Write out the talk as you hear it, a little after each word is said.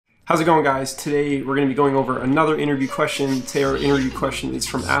How's it going, guys? Today we're going to be going over another interview question. Today our interview question is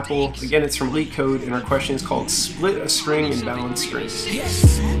from Apple. Again, it's from LeetCode, and our question is called split a string and balance strings.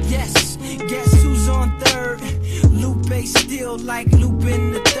 Yes, guess who's on third? Lupe still like Lupe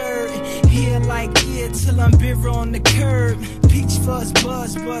in the third. Here like yeah till I'm bitter on the curb. Peach fuzz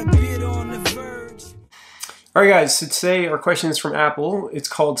buzz, but bitter on the verge. Alright guys, so today our question is from Apple. It's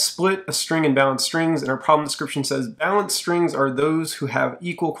called split a string and balance strings, and our problem description says balanced strings are those who have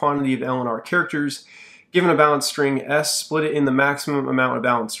equal quantity of L and R characters. Given a balanced string S, split it in the maximum amount of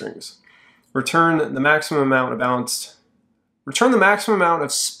balanced strings. Return the maximum amount of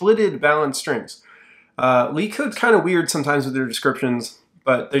splitted balanced strings. LeetCode's kind of weird sometimes with their descriptions,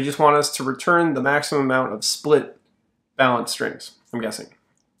 but they just want us to return the maximum amount of split balanced strings, I'm guessing.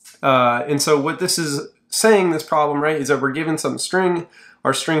 And so what this is saying, this problem, right, is that we're given some string.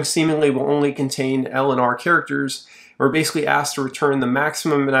 Our string seemingly will only contain L and R characters. We're basically asked to return the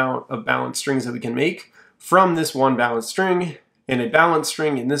maximum amount of balanced strings that we can make from this one balanced string. And a balanced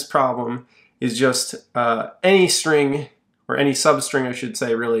string in this problem is just any string, or any substring I should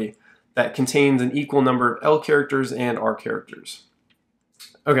say really, that contains an equal number of L characters and R characters.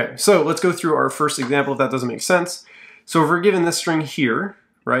 Okay, so let's go through our first example if that doesn't make sense. So if we're given this string here,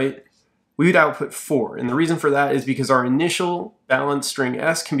 right, we would output 4. And the reason for that is because our initial balanced string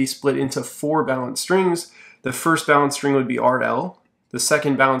S can be split into 4 balanced strings. The first balanced string would be RL. The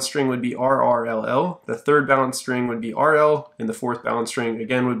second balanced string would be RRLL. The third balanced string would be RL. And the fourth balanced string,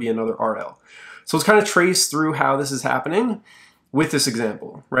 again, would be another RL. So let's kind of trace through how this is happening with this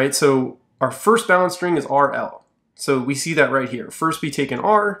example, right? So our first balanced string is RL. So we see that right here. First we take an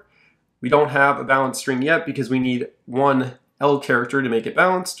R. We don't have a balanced string yet because we need one L character to make it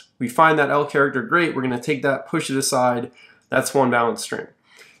balanced. We find that L character, great, we're going to take that, push it aside, that's one balanced string.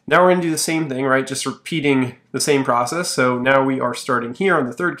 Now we're going to do the same thing, right, just repeating the same process. So now we are starting here on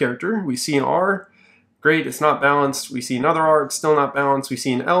the third character. We see an R, great, it's not balanced. We see another R, it's still not balanced. We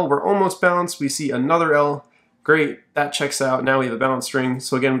see an L, we're almost balanced. We see another L, great, that checks out. Now we have a balanced string.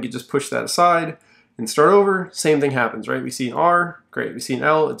 So again, we could just push that aside and start over. Same thing happens, right? We see an R, great. We see an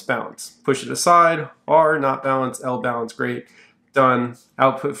L, it's balanced. Push it aside, R, not balanced, L balanced, great. Done,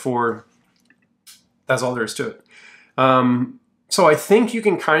 output 4. That's all there is to it. So I think you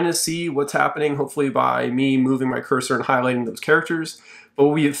can kind of see what's happening, hopefully by me moving my cursor and highlighting those characters. But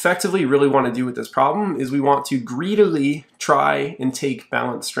what we effectively really want to do with this problem is we want to greedily try and take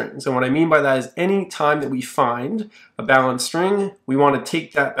balanced strings. And what I mean by that is any time that we find a balanced string, we want to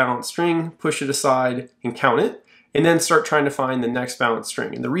take that balanced string, push it aside, and count it, and then start trying to find the next balanced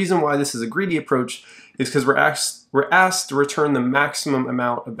string. And the reason why this is a greedy approach is because we're asked to return the maximum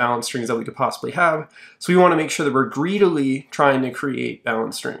amount of balanced strings that we could possibly have. So we want to make sure that we're greedily trying to create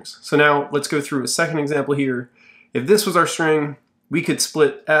balanced strings. So now let's go through a second example here. If this was our string, we could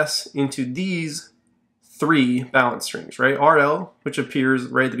split S into these 3 balanced strings, right? RL, which appears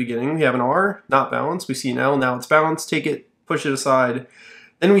right at the beginning. We have an R, not balanced. We see an L, now it's balanced. Take it, push it aside.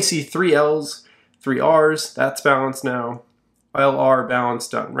 Then we see 3 Ls, 3 Rs, that's balanced now. LR,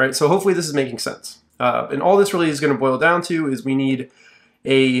 balanced, done, right? So hopefully this is making sense. And all this really is going to boil down to is we need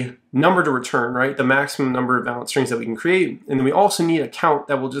a number to return, right? The maximum number of balanced strings that we can create. And then we also need a count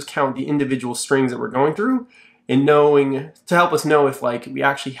that will just count the individual strings that we're going through, and knowing to help us know if like we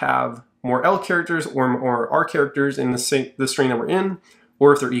actually have more L characters or more R characters in the string that we're in,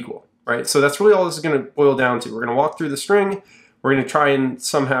 or if they're equal, right? So that's really all this is going to boil down to. We're going to walk through the string. We're going to try and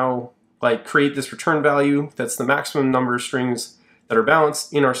somehow like create this return value that's the maximum number of strings that are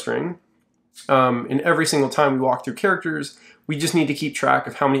balanced in our string. And every single time we walk through characters, we just need to keep track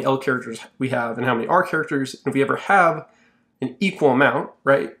of how many L characters we have and how many R characters. And if we ever have an equal amount,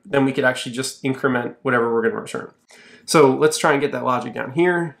 right, then we could actually just increment whatever we're going to return. So let's try and get that logic down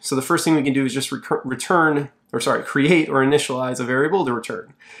here. So the first thing we can do is just create or initialize a variable to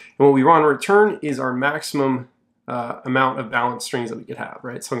return. And what we want to return is our maximum amount of balanced strings that we could have,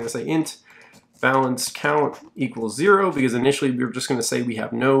 right? So I'm going to say int balance count equals 0 because initially we were just going to say we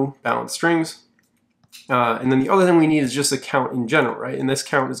have no balanced strings. And then the other thing we need is just a count in general, right? And this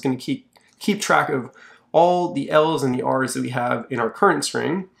count is going to keep track of all the L's and the R's that we have in our current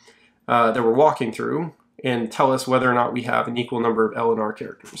string that we're walking through and tell us whether or not we have an equal number of L and R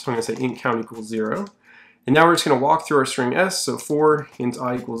characters. So I'm going to say int count equals 0. And now we're just going to walk through our string S. So for int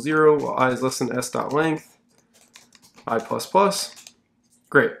I equals 0, while I is less than s.length, I plus plus.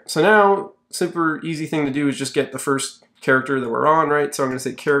 Great. So now, super easy thing to do is just get the first character that we're on, right? So I'm going to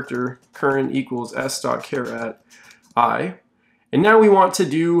say character current equals s.char at I. And now we want to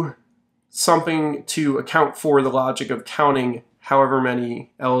do something to account for the logic of counting however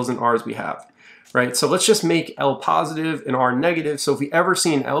many L's and R's we have. right? So let's just make L positive and R negative. So if we ever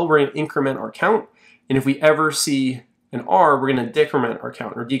see an L, we're going to increment our count. And if we ever see an R, we're going to decrement our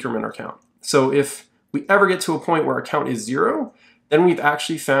count or decrement our count. So if we ever get to a point where our count is 0, then we've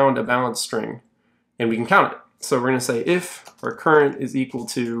actually found a balanced string and we can count it. So we're going to say if our current is equal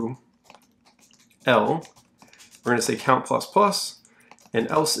to L, we're going to say count plus plus, and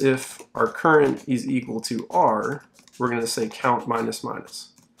else if our current is equal to R, we're going to say count minus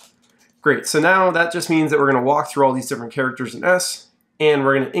minus. Great, so now that just means that we're going to walk through all these different characters in S, and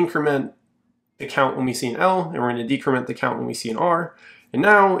we're going to increment the count when we see an L, and we're going to decrement the count when we see an R. And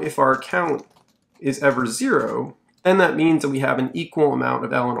now if our count is ever 0, then that means that we have an equal amount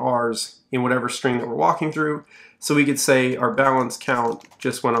of L and R's in whatever string that we're walking through. So we could say our balance count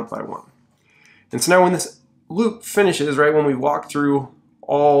just went up by 1. And so now when this loop finishes, right, when we walk through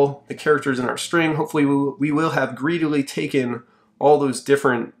all the characters in our string, hopefully we will have greedily taken all those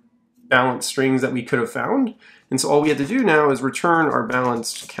different balanced strings that we could have found. And so all we have to do now is return our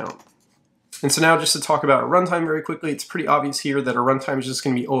balanced count. And so now just to talk about a runtime very quickly, it's pretty obvious here that our runtime is just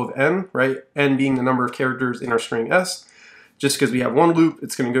going to be O of n, right? N being the number of characters in our string S. Just because we have one loop,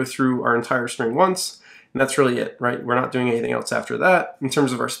 it's going to go through our entire string once. And that's really it, right? We're not doing anything else after that. In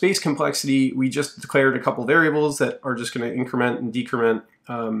terms of our space complexity, we just declared a couple variables that are just going to increment and decrement.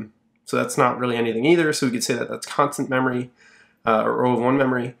 So that's not really anything either. So we could say that that's constant memory or O of 1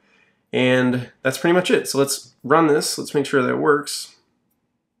 memory. And that's pretty much it. So let's run this. Let's make sure that it works.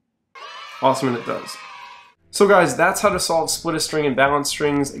 Awesome, and it does. So guys, that's how to solve split a string and balance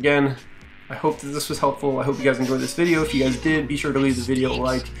strings. Again, I hope that this was helpful. I hope you guys enjoyed this video. If you guys did, be sure to leave the video a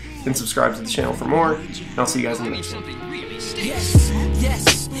like and subscribe to the channel for more. And I'll see you guys in the next one. Yes,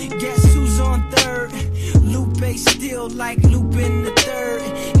 yes, guess who's on third? Lupe still like looping the third.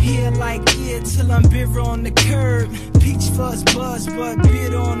 Here like here till I'm bitter on the curb. Peach fuzz buzz, but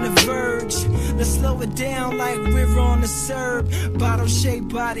bit on the verge. Let's slow it down like we're on the serve. Bottle shaped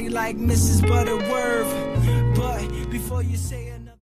body like Mrs. Butterworth. But before you say it.